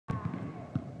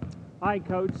Hi,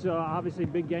 Coach. Obviously,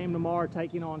 big game tomorrow,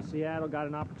 taking on Seattle. Got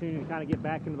an opportunity to kind of get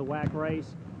back into the WAC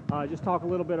race. Just talk a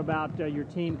little bit about your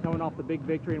team coming off the big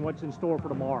victory and what's in store for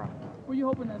tomorrow. Well, you're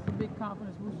hoping that's a big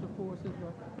confidence booster for us. It's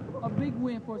a big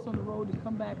win for us on the road to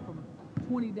come back from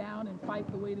 20 down and fight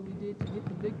the way that we did to get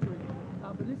the victory.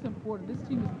 But it's important. This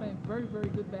team is playing very, very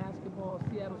good basketball.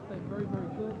 Seattle's playing very, very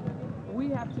good. We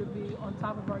have to be on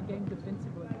top of our game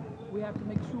defensively. We have to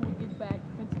make sure we get back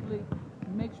defensively,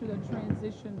 make sure that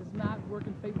transition does not work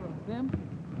in favor of them,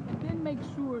 and then make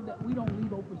sure that we don't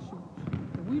leave open shooters.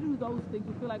 If we do those things,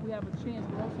 we feel like we have a chance.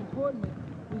 But most importantly,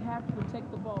 we have to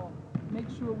protect the ball. Make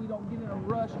sure we don't get in a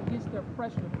rush against their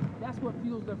pressure. That's what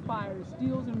fuels their fire.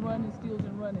 Steals and running, steals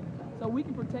and running. So we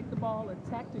can protect the ball,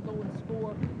 attack to go and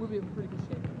score. We'll be in pretty good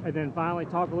shape. And then finally,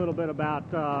 talk a little bit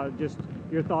about just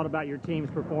your thought about your team's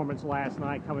performance last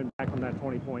night, coming back from that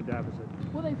 20-point deficit.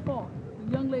 Well, they fought.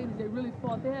 The young ladies, they really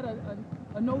fought. They had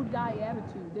a no-die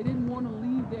attitude. They didn't want to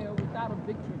leave there without a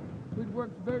victory. We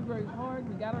worked very, very hard.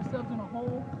 We got ourselves in a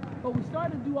hole, but we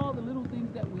started to do all the little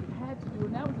things that we had to do,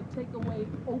 and that was to take away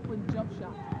open jump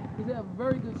shots. Because they have a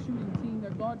very good shooting team.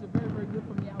 Their guards are very, very good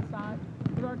from the outside.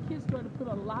 But our kids started to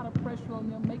put a lot of pressure on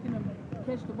them, making them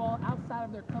catch the ball outside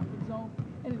of their comfort zone,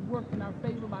 and it worked in our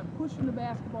favor by pushing the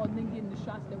basketball and then getting the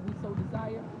shots that we so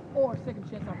desire or second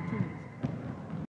chance opportunities.